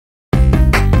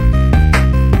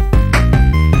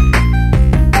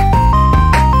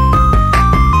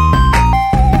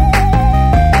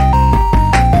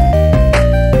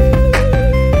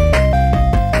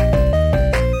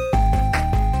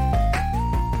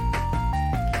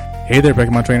Hey there,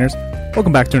 Pokemon trainers.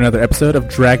 Welcome back to another episode of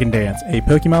Dragon Dance, a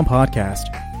Pokemon podcast.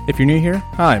 If you're new here,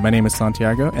 hi, my name is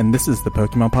Santiago, and this is the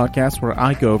Pokemon podcast where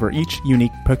I go over each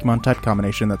unique Pokemon type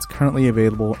combination that's currently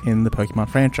available in the Pokemon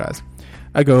franchise.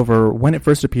 I go over when it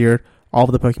first appeared, all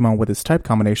of the Pokemon with its type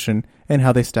combination, and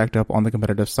how they stacked up on the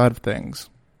competitive side of things.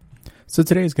 So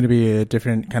today is going to be a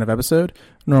different kind of episode.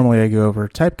 Normally I go over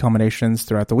type combinations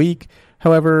throughout the week.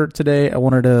 However, today I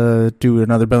wanted to do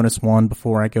another bonus one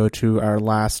before I go to our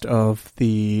last of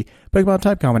the Pokemon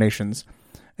type combinations.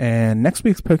 And next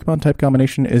week's Pokemon type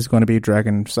combination is going to be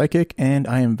Dragon Psychic, and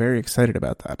I am very excited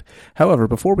about that. However,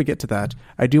 before we get to that,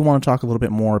 I do want to talk a little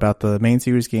bit more about the main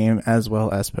series game as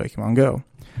well as Pokemon Go.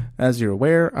 As you're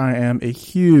aware, I am a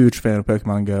huge fan of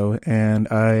Pokemon Go, and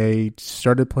I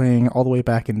started playing all the way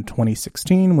back in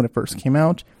 2016 when it first came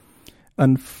out.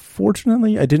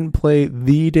 Unfortunately, I didn't play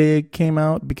the day it came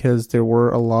out because there were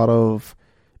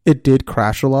it did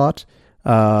crash a lot.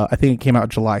 I think it came out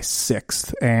July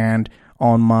 6th, and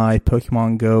on my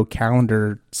Pokemon Go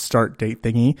calendar start date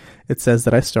thingy, it says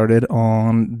that I started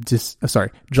on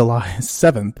July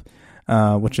 7th,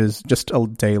 which is just a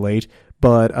day late.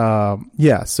 But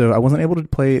so I wasn't able to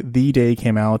play the day it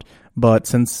came out. But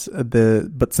since I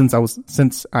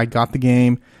got the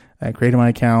game, I created my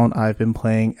account. I've been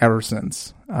playing ever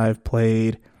since. I've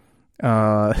played.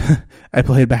 I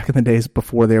played back in the days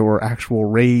before there were actual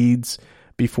raids,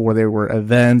 before there were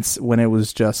events, when it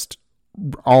was just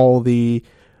all the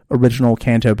original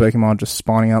Kanto Pokemon just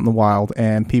spawning out in the wild,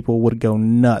 and people would go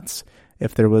nuts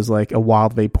if there was like a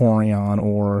wild Vaporeon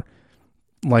or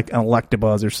like an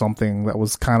Electabuzz or something that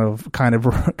was kind of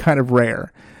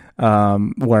rare.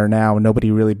 Where now nobody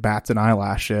really bats an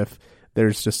eyelash if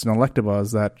there's just an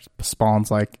Electabuzz that spawns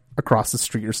like across the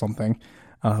street or something.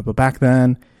 But back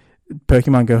then,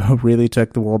 Pokemon Go really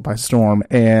took the world by storm,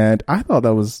 and I thought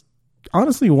that was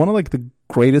honestly one of like the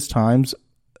greatest times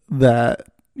that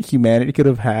humanity could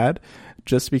have had,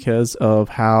 just because of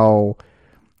how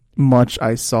much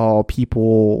I saw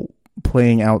people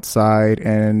playing outside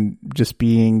and just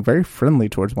being very friendly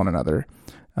towards one another.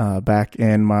 Back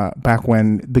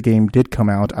when the game did come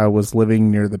out, I was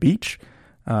living near the beach,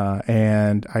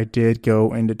 and I did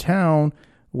go into town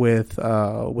with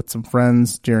some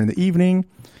friends during the evening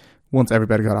once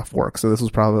everybody got off work. So this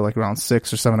was probably like around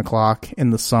 6 or 7 o'clock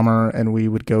in the summer, and we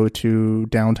would go to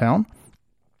downtown.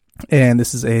 And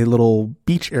this is a little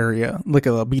beach area, like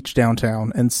a beach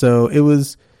downtown. And so it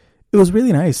was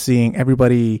really nice seeing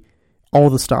everybody, all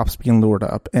the stops being lured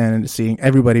up, and seeing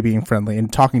everybody being friendly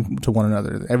and talking to one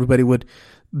another. Everybody would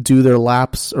do their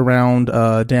laps around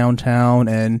downtown,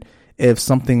 and if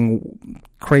something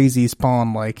crazy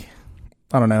spawned, like,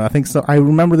 I don't know, I think so. I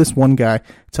remember this one guy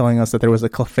telling us that there was a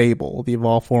Clefable, the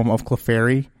evolved form of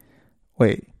Clefairy.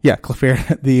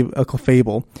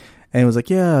 Clefable. And it was like,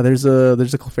 yeah, there's a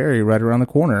Clefairy right around the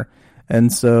corner. And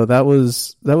so that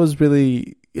was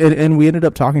really, and we ended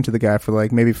up talking to the guy for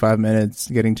like maybe 5 minutes,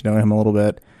 getting to know him a little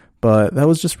bit. But that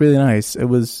was just really nice. It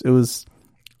was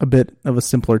a bit of a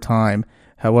simpler time.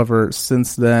 However,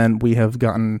 since then, we have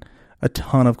gotten a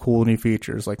ton of cool new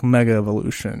features like Mega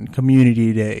Evolution,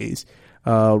 Community Days,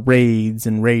 raids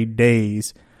and raid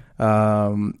days.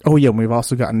 We've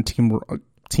also gotten Team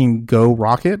Go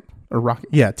Rocket.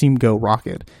 Team Go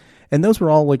Rocket. And those were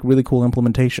all like really cool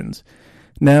implementations.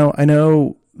 Now, I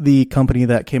know the company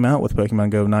that came out with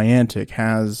Pokemon Go, Niantic,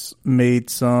 has made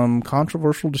some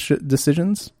controversial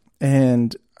decisions.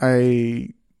 And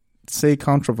I say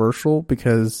controversial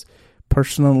because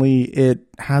personally it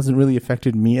hasn't really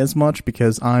affected me as much,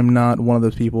 because I'm not one of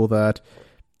those people that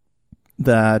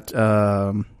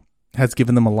has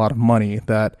given them a lot of money.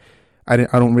 That I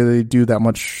don't really do that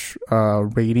much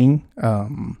raiding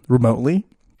remotely.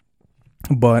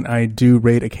 But I do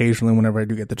raid occasionally whenever I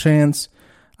do get the chance.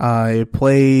 I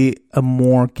play I play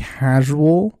more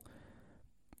casually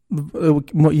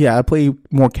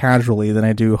than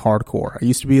I do hardcore. I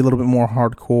used to be a little bit more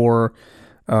hardcore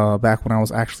back when I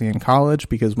was actually in college,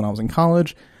 because when I was in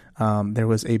college, there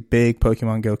was a big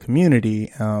Pokemon Go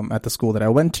community at the school that I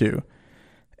went to.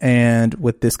 And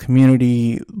with this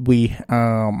community, we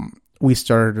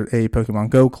started a Pokemon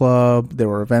Go club. There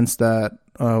were events that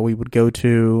we would go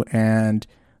to, and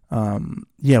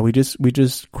we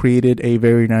just created a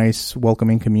very nice,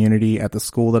 welcoming community at the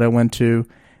school that I went to.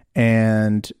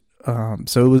 And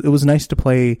so it was nice to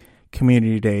play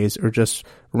community days or just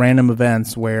random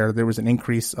events where there was an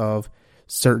increase of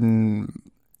certain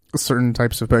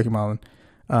types of Pokemon,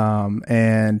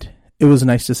 and it was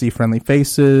nice to see friendly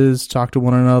faces, talk to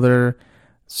one another.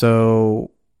 So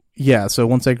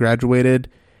once I graduated,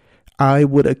 I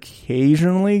would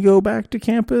occasionally go back to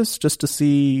campus just to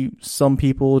see some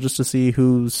people, just to see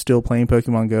who's still playing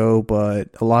Pokemon Go, but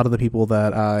a lot of the people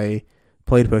that I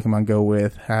played Pokemon Go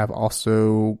with have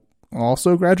also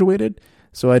graduated,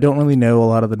 so I don't really know a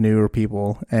lot of the newer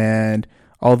people. And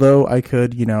although I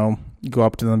could, go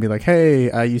up to them and be like, hey,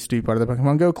 I used to be part of the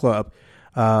Pokemon Go club,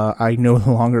 I no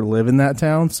longer live in that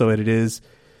town, so in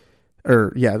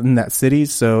that city,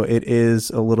 so it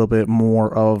is a little bit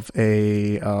more of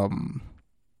a,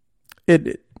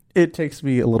 it takes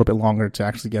me a little bit longer to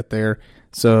actually get there,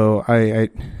 so I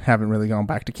haven't really gone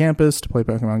back to campus to play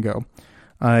Pokemon Go.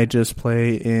 I just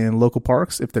play in local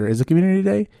parks if there is a community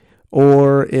day,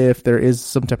 or if there is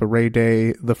some type of raid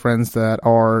day. The friends that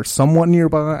are somewhat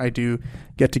nearby, I do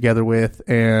get together with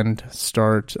and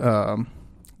start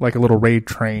like a little raid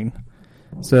train.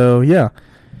 So yeah,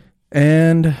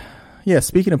 and yeah,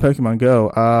 speaking of Pokemon Go,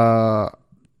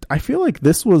 I feel like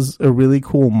this was a really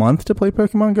cool month to play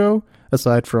Pokemon Go,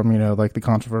 aside from, like the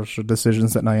controversial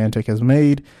decisions that Niantic has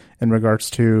made in regards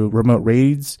to remote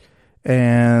raids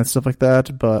and stuff like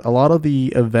that. But a lot of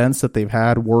the events that they've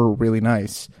had were really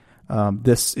nice.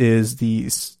 This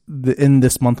is in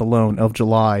this month alone of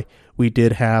July, we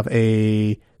did have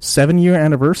a 7-year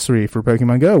anniversary for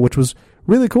Pokemon Go, which was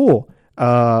really cool.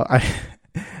 I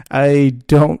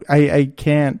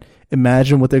can't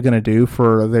imagine what they're going to do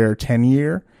for their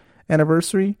 10-year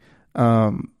anniversary,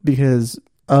 because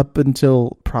up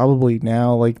until probably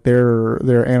now, like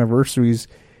their anniversaries,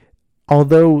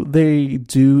 although they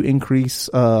do increase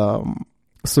some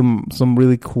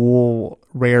really cool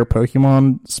rare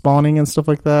Pokemon spawning and stuff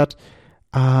like that,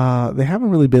 they haven't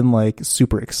really been like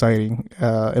super exciting,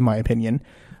 in my opinion.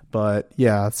 But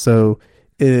yeah, so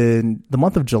in the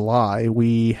month of July,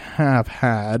 we have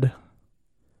had,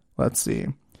 let's see,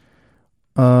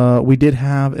 we did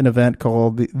have an event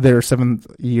called their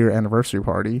 7th year anniversary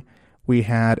party. We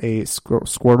had a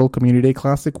Squirtle Community Day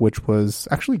Classic, which was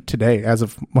actually today, as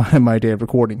of my day of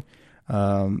recording,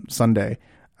 Sunday.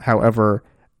 However,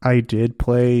 I did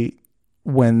play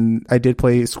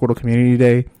Squirtle Community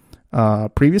Day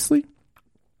previously,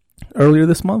 earlier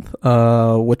this month,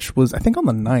 which was, I think, on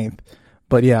the 9th.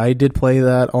 But yeah, I did play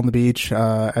that on the beach.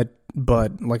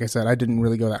 But like I said, I didn't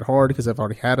really go that hard because I've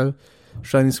already had a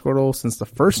shiny Squirtle since the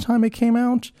first time it came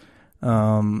out.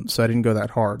 So I didn't go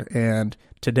that hard. And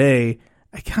today,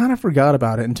 I kind of forgot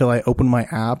about it until I opened my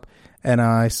app and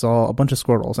I saw a bunch of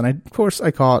Squirtles. And of course,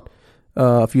 I caught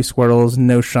a few Squirtles,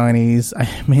 no shinies. I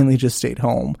mainly just stayed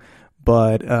home.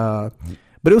 But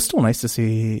it was still nice to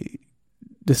see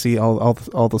all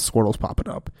the Squirtles popping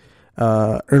up.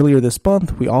 Earlier this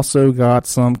month, we also got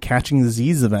some Catching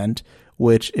Disease event,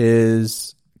 which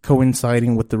is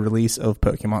coinciding with the release of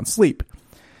Pokemon Sleep.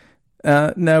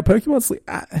 Now, Pokemon Sleep,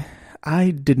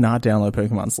 I did not download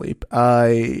Pokemon Sleep.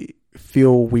 I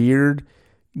feel weird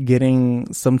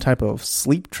getting some type of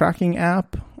sleep tracking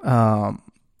app,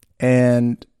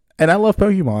 and I love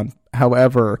Pokemon.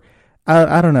 However,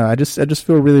 I don't know. I just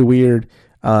feel really weird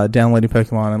downloading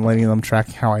Pokemon and letting them track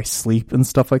how I sleep and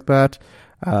stuff like that.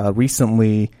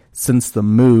 Recently, since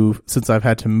I've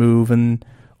had to move and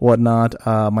whatnot,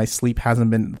 my sleep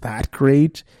hasn't been that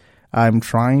great. I'm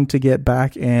trying to get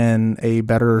back in a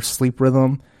better sleep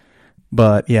rhythm.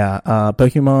 But yeah,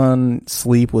 Pokemon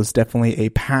Sleep was definitely a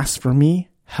pass for me.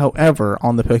 However,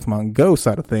 on the Pokemon Go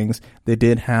side of things, they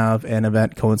did have an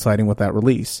event coinciding with that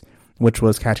release, which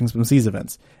was Catching Some Z's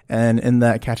events. And in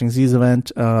that Catching Z's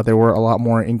event, there were a lot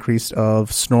more increase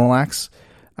of Snorlax.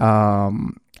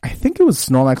 I think it was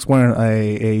Snorlax wearing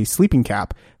a sleeping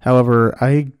cap. However,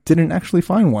 I didn't actually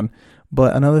find one.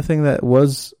 But another thing that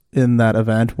was in that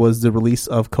event was the release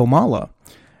of Komala,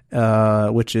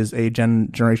 which is a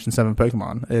Generation 7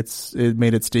 Pokemon. It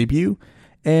made its debut,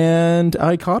 and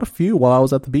I caught a few while I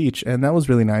was at the beach, and that was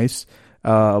really nice.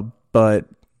 But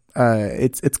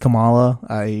it's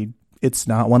Komala. It's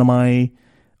not one of my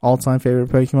all-time favorite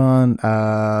Pokemon.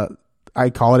 I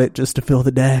caught it just to fill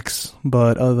the decks,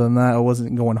 but other than that, I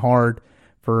wasn't going hard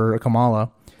for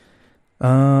Kamala.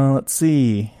 Let's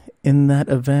see. In that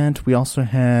event, we also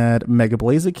had Mega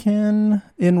Blaziken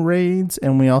in raids,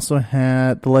 and we also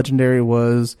had the legendary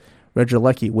was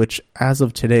Regieleki, which as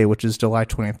of today, which is July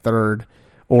 23rd,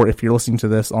 or if you're listening to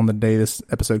this on the day this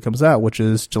episode comes out, which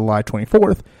is July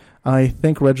 24th, I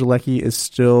think Regieleki is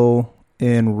still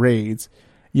in raids.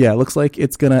 Yeah, it looks like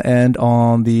it's going to end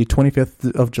on the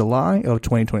 25th of July of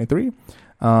 2023.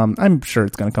 I'm sure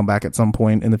it's going to come back at some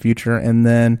point in the future. And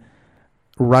then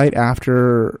right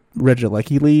after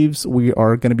Regieleki leaves, we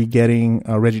are going to be getting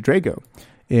Regidrago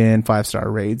in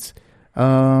 5-star raids.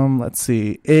 Let's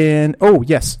see. And, oh,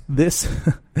 yes, this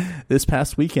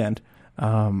past weekend,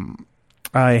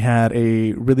 I had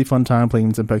a really fun time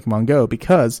playing some Pokemon Go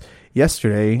because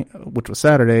yesterday, which was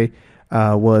Saturday,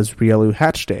 was Riolu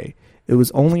Hatch Day. It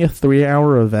was only a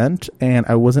 3-hour event, and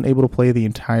I wasn't able to play the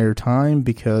entire time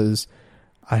because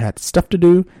I had stuff to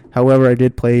do. However, I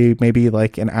did play maybe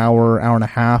like an hour and a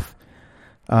half,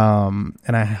 and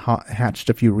I hatched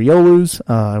a few Riolus.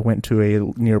 I went to a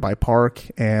nearby park,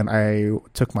 and I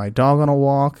took my dog on a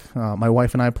walk. My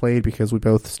wife and I played because we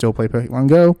both still play Pokemon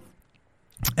Go,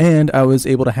 and I was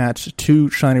able to hatch 2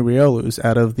 shiny Riolus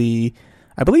out of the,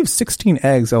 I believe, 16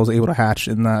 eggs I was able to hatch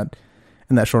in that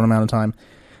short amount of time.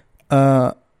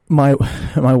 My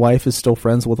wife is still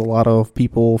friends with a lot of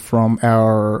people from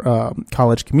our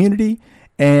college community,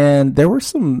 and there were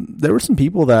some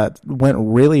people that went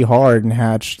really hard and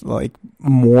hatched like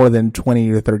more than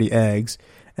 20 or 30 eggs,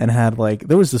 and had like,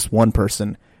 there was this one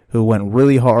person who went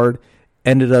really hard,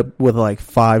 ended up with like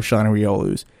 5 shiny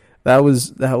Riolus. That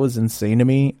was insane to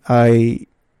me. I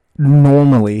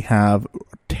normally have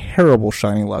terrible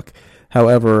shiny luck.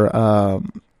 However, I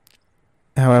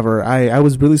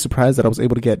was really surprised that I was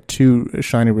able to get 2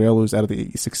 shiny Riolus out of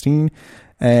the 16,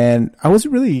 and I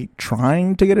wasn't really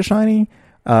trying to get a shiny.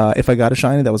 If I got a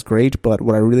shiny, that was great, but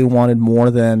what I really wanted more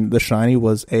than the shiny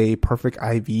was a perfect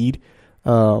IV'd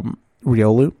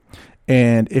Riolu.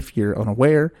 And if you're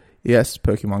unaware, yes,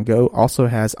 Pokemon Go also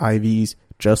has IVs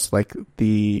just like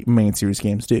the main series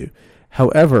games do.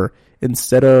 However,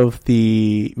 instead of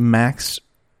the max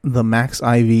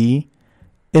IV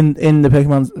in the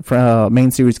Pokemon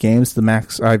main series games, the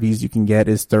max IVs you can get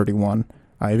is 31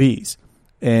 IVs.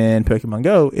 In Pokemon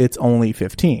Go, it's only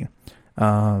 15.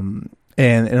 And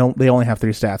they only have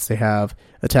 3 stats. They have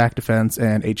attack, defense,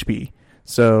 and HP.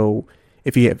 So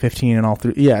if you get 15 in all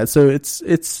 3, yeah. So it's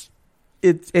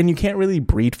and you can't really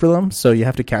breed for them, so you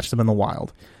have to catch them in the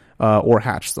wild or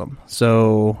hatch them.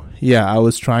 So yeah, I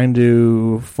was trying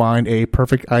to find a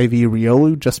perfect IV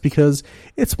Riolu just because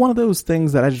it's one of those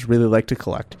things that I just really like to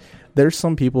collect. There's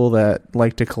some people that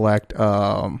like to collect,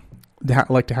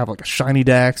 like to have like a shiny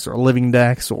Dex or a living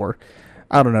Dex, or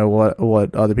I don't know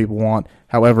what other people want.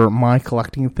 However, my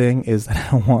collecting thing is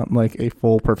that I want like a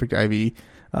full perfect IV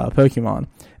Pokemon,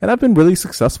 and I've been really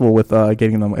successful with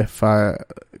getting them.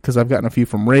 Because I've gotten a few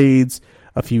from raids,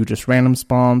 a few just random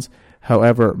spawns.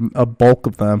 However, a bulk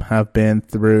of them have been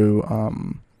through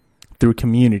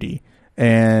community,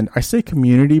 and I say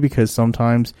community because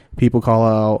sometimes people call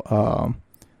out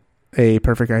a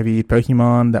perfect IV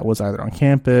Pokemon that was either on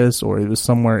campus or it was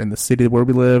somewhere in the city where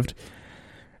we lived.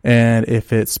 And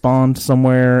if it spawned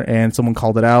somewhere and someone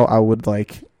called it out, I would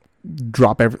like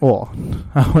drop I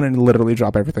wouldn't literally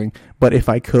drop everything, but if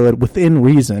I could, within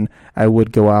reason, I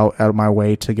would go out of my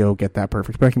way to go get that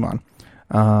perfect Pokemon.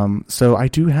 So I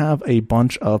do have a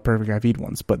bunch of perfect IV'd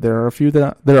ones, but there are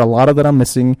a lot of that I'm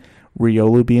missing,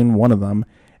 Riolu being one of them.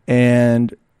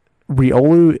 And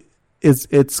Riolu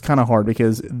it's kind of hard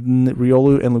because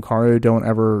Riolu and Lucario don't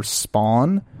ever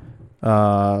spawn.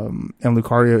 And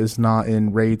Lucario is not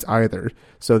in raids either.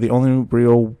 So the only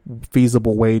real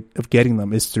feasible way of getting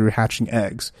them is through hatching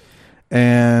eggs.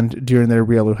 And during their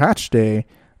Riolu Hatch Day,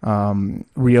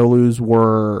 Riolus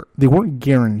weren't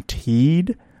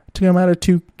guaranteed to come out of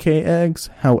 2K eggs.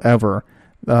 However,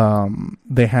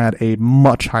 they had a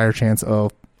much higher chance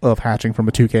of hatching from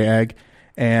a 2K egg.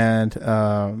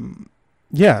 And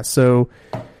yeah, so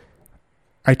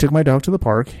I took my dog to the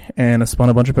park and I spun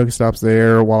a bunch of Pokestops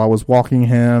there while I was walking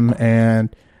him.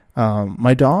 And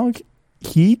my dog,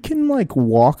 he can like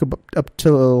walk up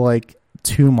to like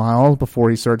 2 miles before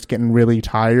he starts getting really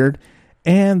tired.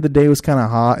 And the day was kind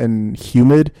of hot and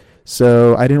humid,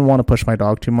 so I didn't want to push my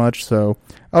dog too much. So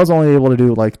I was only able to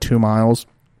do like 2 miles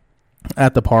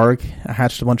at the park. I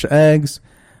hatched a bunch of eggs,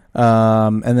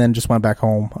 and then just went back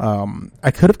home.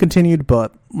 I could have continued,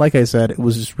 but like I said, it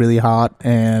was just really hot,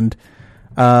 and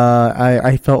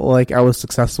I felt like I was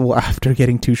successful after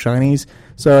getting 2 shinies,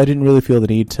 so I didn't really feel the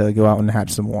need to go out and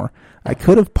hatch some more. I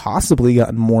could have possibly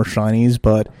gotten more shinies,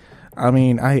 but I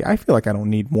mean, I feel like I don't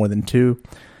need more than 2.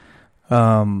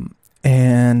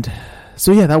 And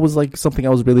so yeah, that was like something I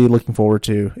was really looking forward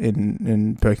to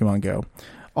in Pokemon Go.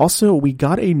 Also, we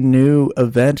got a new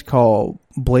event called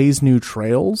Blaze New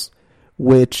Trails,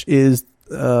 which is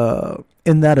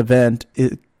in that event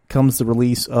it comes the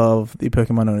release of the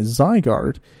Pokemon known as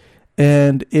Zygarde.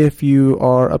 And if you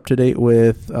are up to date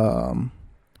with the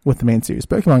main series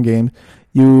Pokemon game,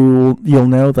 you'll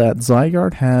know that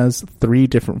Zygarde has 3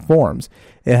 different forms.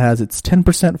 It has its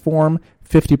 10% form,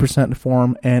 50%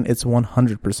 form, and its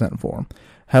 100% form.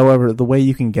 However, the way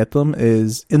you can get them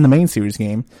is in the main series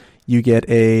game, you get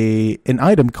an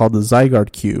item called the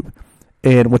Zygarde Cube.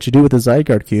 And what you do with the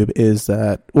Zygarde Cube is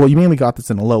that, well, you mainly got this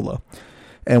in Alola.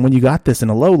 And when you got this in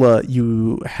Alola,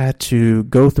 you had to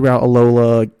go throughout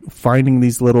Alola finding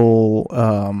these little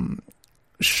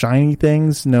shiny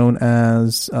things known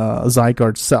as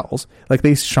Zygarde cells. Like,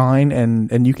 they shine,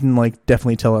 and you can like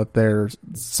definitely tell that they're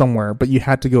somewhere, but you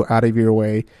had to go out of your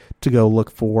way to go look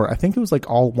for, I think it was like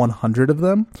all 100 of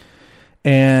them.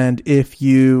 And if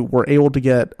you were able to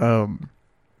get a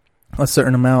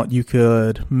certain amount, you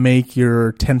could make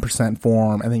your 10%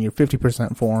 form, and then your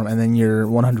 50% form, and then your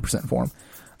 100% form.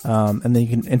 And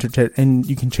then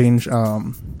you can change.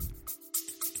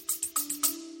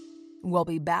 We'll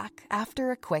be back after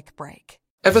a quick break.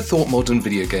 Ever thought modern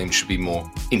video games should be more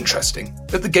interesting?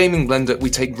 At the Gaming Blender,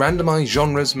 we take randomized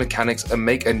genres, mechanics, and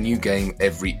make a new game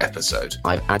every episode.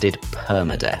 I've added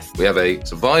permadeath. We have a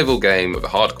survival game of a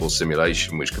hardcore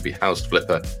simulation, which could be House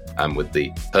Flipper, and with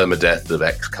the permadeath of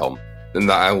XCOM. And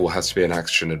that all has to be an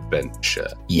action-adventure.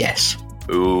 Yes.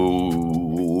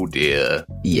 Oh dear.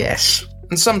 Yes.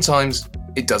 And sometimes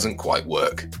it doesn't quite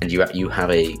work. And you have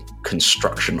a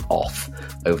construction off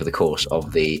over the course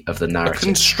of the narrative. A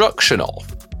construction off.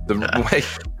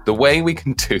 The way we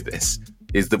can do this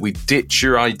is that we ditch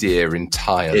your idea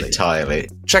entirely.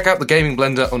 Check out the Gaming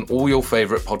Blender on all your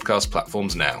favourite podcast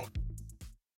platforms now.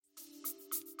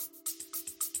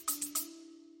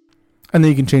 And then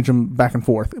you can change them back and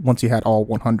forth once you had all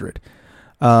 100.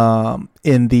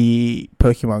 In the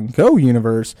Pokemon Go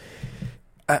universe,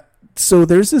 so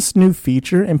there's this new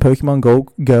feature in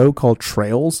Pokemon Go called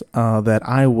Trails that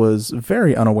I was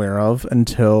very unaware of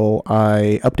until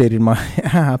I updated my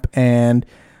app, and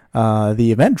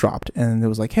the event dropped. And it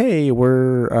was like, hey,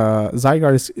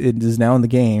 Zygarde is now in the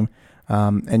game,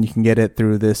 and you can get it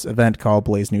through this event called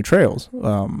Blaze New Trails.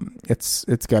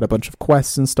 It's got a bunch of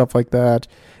quests and stuff like that,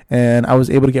 and I was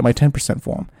able to get my 10%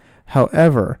 form.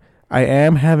 However, I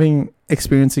am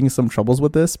experiencing some troubles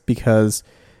with this because,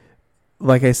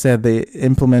 like I said, they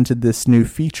implemented this new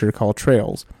feature called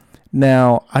Trails.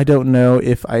 Now, I don't know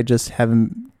if I just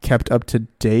haven't kept up to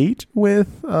date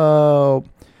with Pokemon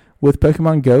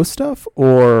Go stuff,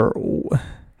 or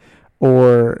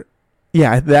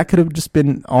yeah, that could have just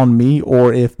been on me,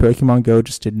 or if Pokemon Go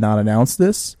just did not announce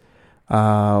this.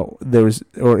 If there's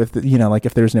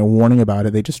no warning about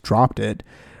it, they just dropped it.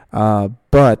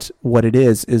 But what it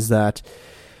is that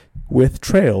with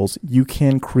Trails, you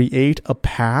can create a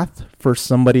path for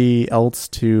somebody else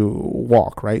to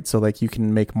walk, right? So like you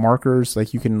can make markers,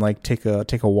 like you can like take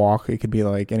a walk. It could be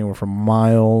like anywhere from a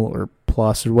mile or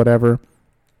plus or whatever.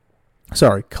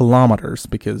 Sorry, kilometers,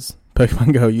 because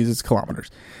Pokemon Go uses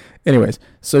kilometers. Anyways,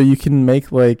 so you can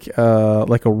make like a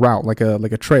route, like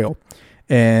a trail,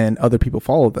 and other people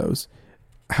follow those.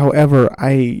 However,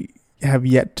 I have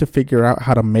yet to figure out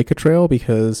how to make a trail,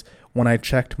 because when I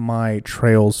checked my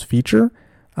Trails feature,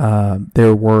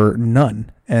 there were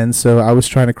none. And so I was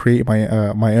trying to create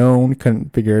my own,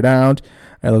 couldn't figure it out.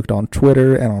 I looked on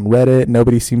Twitter and on Reddit.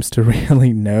 Nobody seems to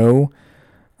really know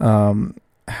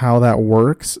how that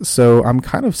works. So I'm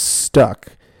kind of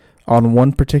stuck on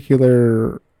one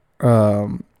particular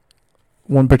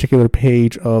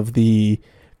page of the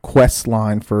quest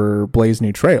line for Blaze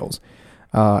New Trails.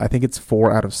 I think it's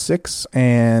 4 out of 6,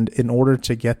 and in order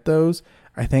to get those,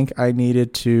 I think I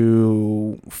needed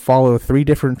to follow 3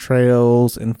 different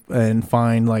trails and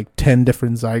find like 10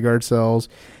 different Zygarde cells.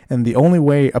 And the only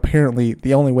way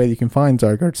that you can find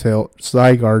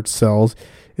Zygarde cells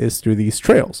is through these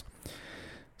trails.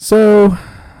 So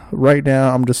right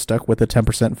now I'm just stuck with the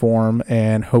 10% form,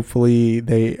 and hopefully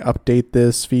they update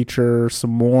this feature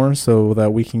some more so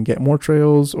that we can get more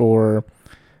trails, or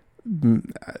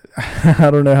I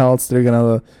don't know how else they're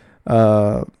gonna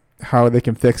how they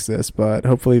can fix this, but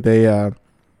hopefully Niantic,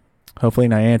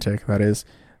 that is,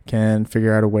 can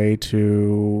figure out a way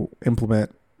to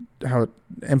implement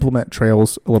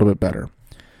trails a little bit better.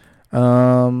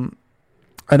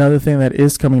 Another thing that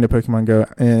is coming to Pokemon Go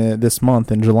this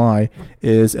month in July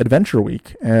is Adventure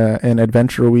Week. And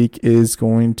Adventure Week is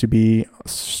going to be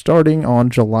starting on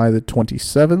July the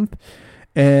 27th.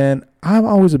 And I'm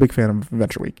always a big fan of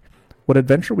Adventure Week. What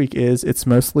Adventure Week is, it's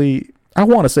mostly, I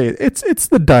want to say it's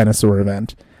the dinosaur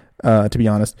event, to be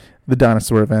honest, the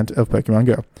dinosaur event of Pokemon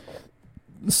Go.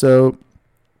 So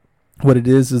what it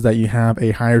is that you have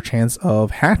a higher chance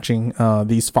of hatching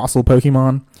these fossil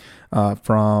Pokemon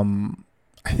from,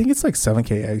 I think it's like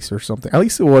 7K eggs or something. At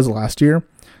least it was last year.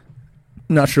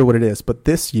 Not sure what it is, but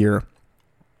this year,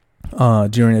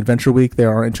 during Adventure Week, they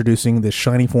are introducing the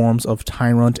shiny forms of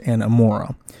Tyrant and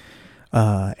Amora.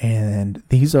 And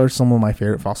these are some of my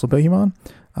favorite fossil Pokemon,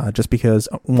 just because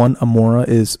one, Amora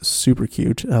is super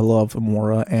cute. I love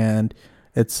Amora, and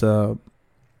its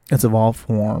evolved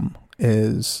form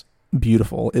is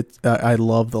beautiful. I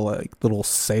love the little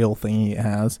sail thingy it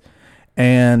has,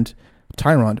 and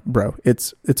Tyrant, bro,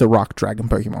 it's a rock dragon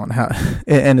Pokemon.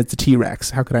 And it's a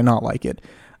T-Rex. How could I not like it?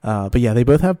 But yeah, they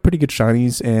both have pretty good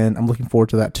shinies, and I'm looking forward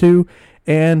to that too.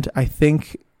 And I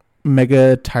think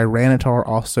Mega Tyranitar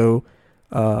also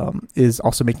is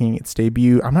also making its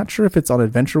debut. I'm not sure if it's on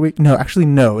Adventure Week. No,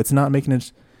 it's not making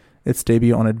its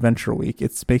debut on Adventure Week.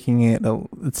 It's making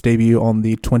its debut on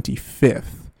the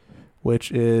 25th, which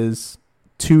is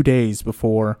 2 days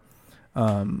before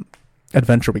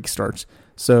Adventure Week starts.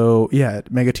 So yeah,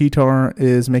 Mega T-Tar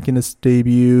is making its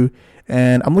debut,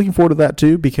 and I'm looking forward to that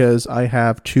too because I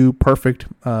have 2 perfect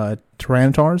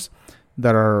Tyranitars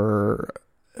that are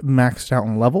maxed out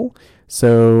in level.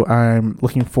 So I'm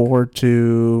looking forward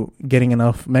to getting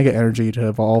enough Mega Energy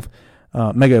to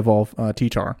Mega Evolve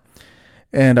T-Tar.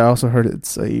 And I also heard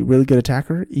it's a really good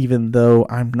attacker, even though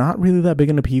I'm not really that big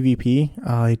into PvP.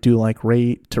 I do like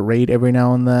to raid every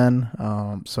now and then.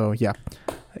 So yeah,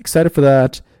 excited for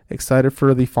that. Excited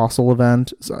for the fossil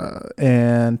event,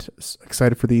 and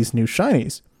excited for these new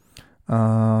shinies.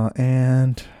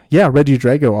 And yeah,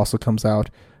 Regidrago also comes out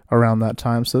around that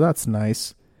time, so that's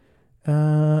nice.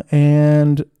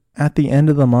 And at the end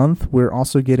of the month, we're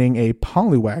also getting a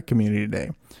Poliwag Community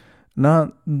Day.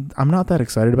 I'm not that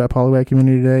excited about Poliwag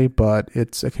Community Day, but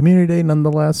it's a community day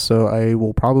nonetheless, so I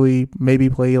will probably maybe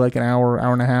play like an hour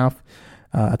and a half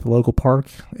at the local park.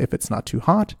 If it's not too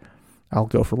hot, I'll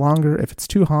go for longer. If it's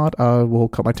too hot, I will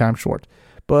cut my time short.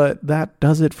 But that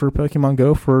does it for Pokemon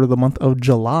Go for the month of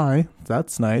July.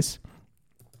 That's nice.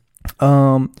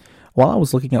 While I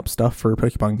was looking up stuff for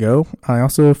Pokemon Go, I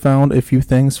also found a few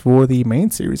things for the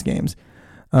main series games.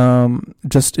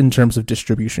 Just in terms of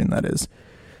distribution, that is.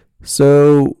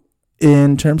 So,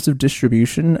 in terms of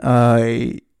distribution,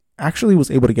 I actually was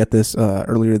able to get this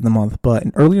earlier in the month, but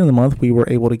earlier in the month we were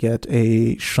able to get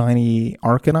a shiny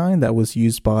Arcanine that was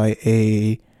used by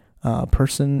a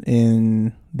person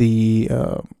in the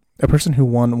a person who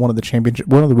won one of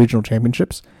the regional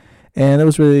championships, and it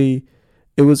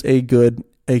was a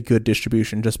good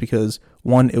distribution just because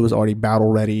one, it was already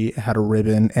battle ready, it had a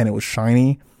ribbon, and it was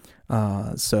shiny.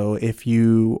 So if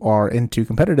you are into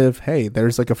competitive, hey,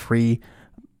 there's like a free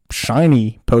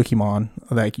shiny Pokemon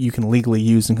that you can legally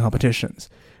use in competitions.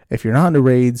 If you're not into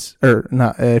raids,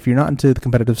 if you're not into the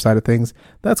competitive side of things,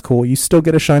 that's cool. You still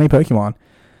get a shiny Pokemon.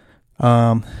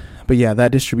 But yeah,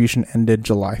 that distribution ended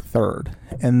July 3rd.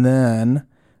 And then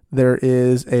there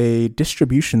is a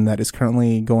distribution that is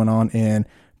currently going on in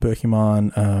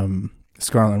Pokemon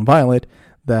Scarlet and Violet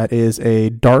that is a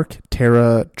Dark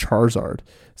Terra Charizard.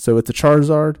 So it's a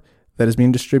Charizard that is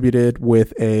being distributed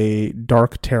with a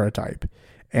Dark Terra type.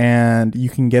 And you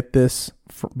can get this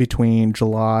between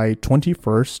July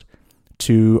 21st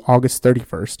to August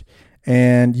 31st.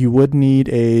 And you would need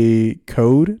a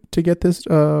code to get this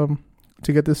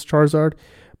Charizard.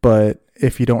 But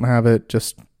if you don't have it,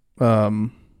 just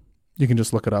you can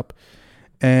just look it up.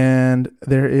 And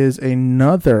there is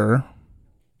another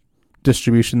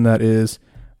distribution that is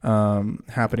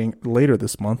happening later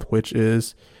this month, which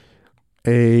is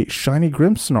a shiny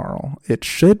Grimmsnarl. It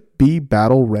should be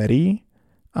battle ready,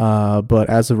 but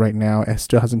as of right now, it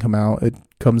still hasn't come out. It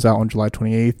comes out on July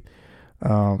 28th.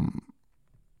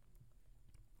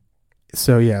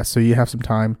 So you have some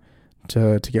time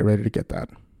to get ready to get that.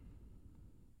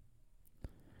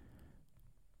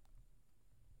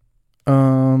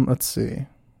 Let's see.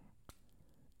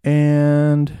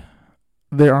 And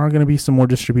there are going to be some more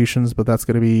distributions, but that's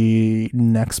going to be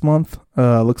next month.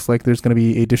 Looks like there's going to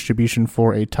be a distribution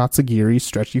for a Tatsugiri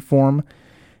stretchy form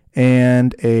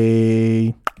and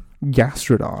a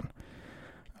Gastrodon.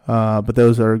 But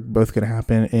those are both going to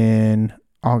happen in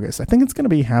August. I think it's going to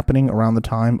be happening around the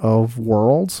time of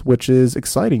Worlds, which is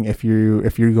exciting if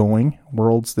you're going.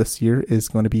 Worlds this year is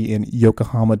going to be in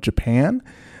Yokohama, Japan.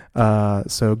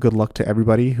 So good luck to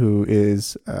everybody who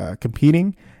is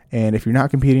competing. And if you're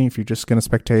not competing, if you're just going to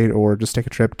spectate or just take a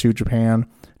trip to Japan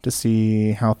to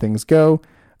see how things go,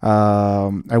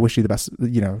 I wish you the best,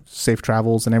 safe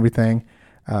travels and everything.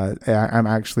 I'm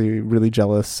actually really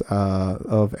jealous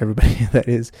of everybody that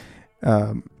is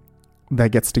that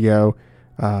gets to go.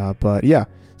 But yeah,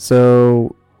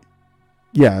 so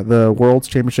yeah, the World's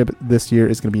Championship this year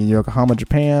is going to be in Yokohama,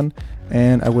 Japan,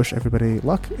 and I wish everybody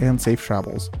luck and safe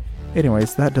travels.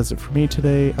 Anyways, that does it for me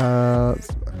today.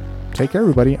 Take care,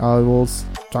 everybody. I will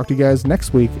talk to you guys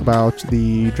next week about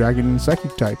the Dragon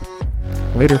Psychic type.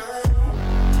 Later.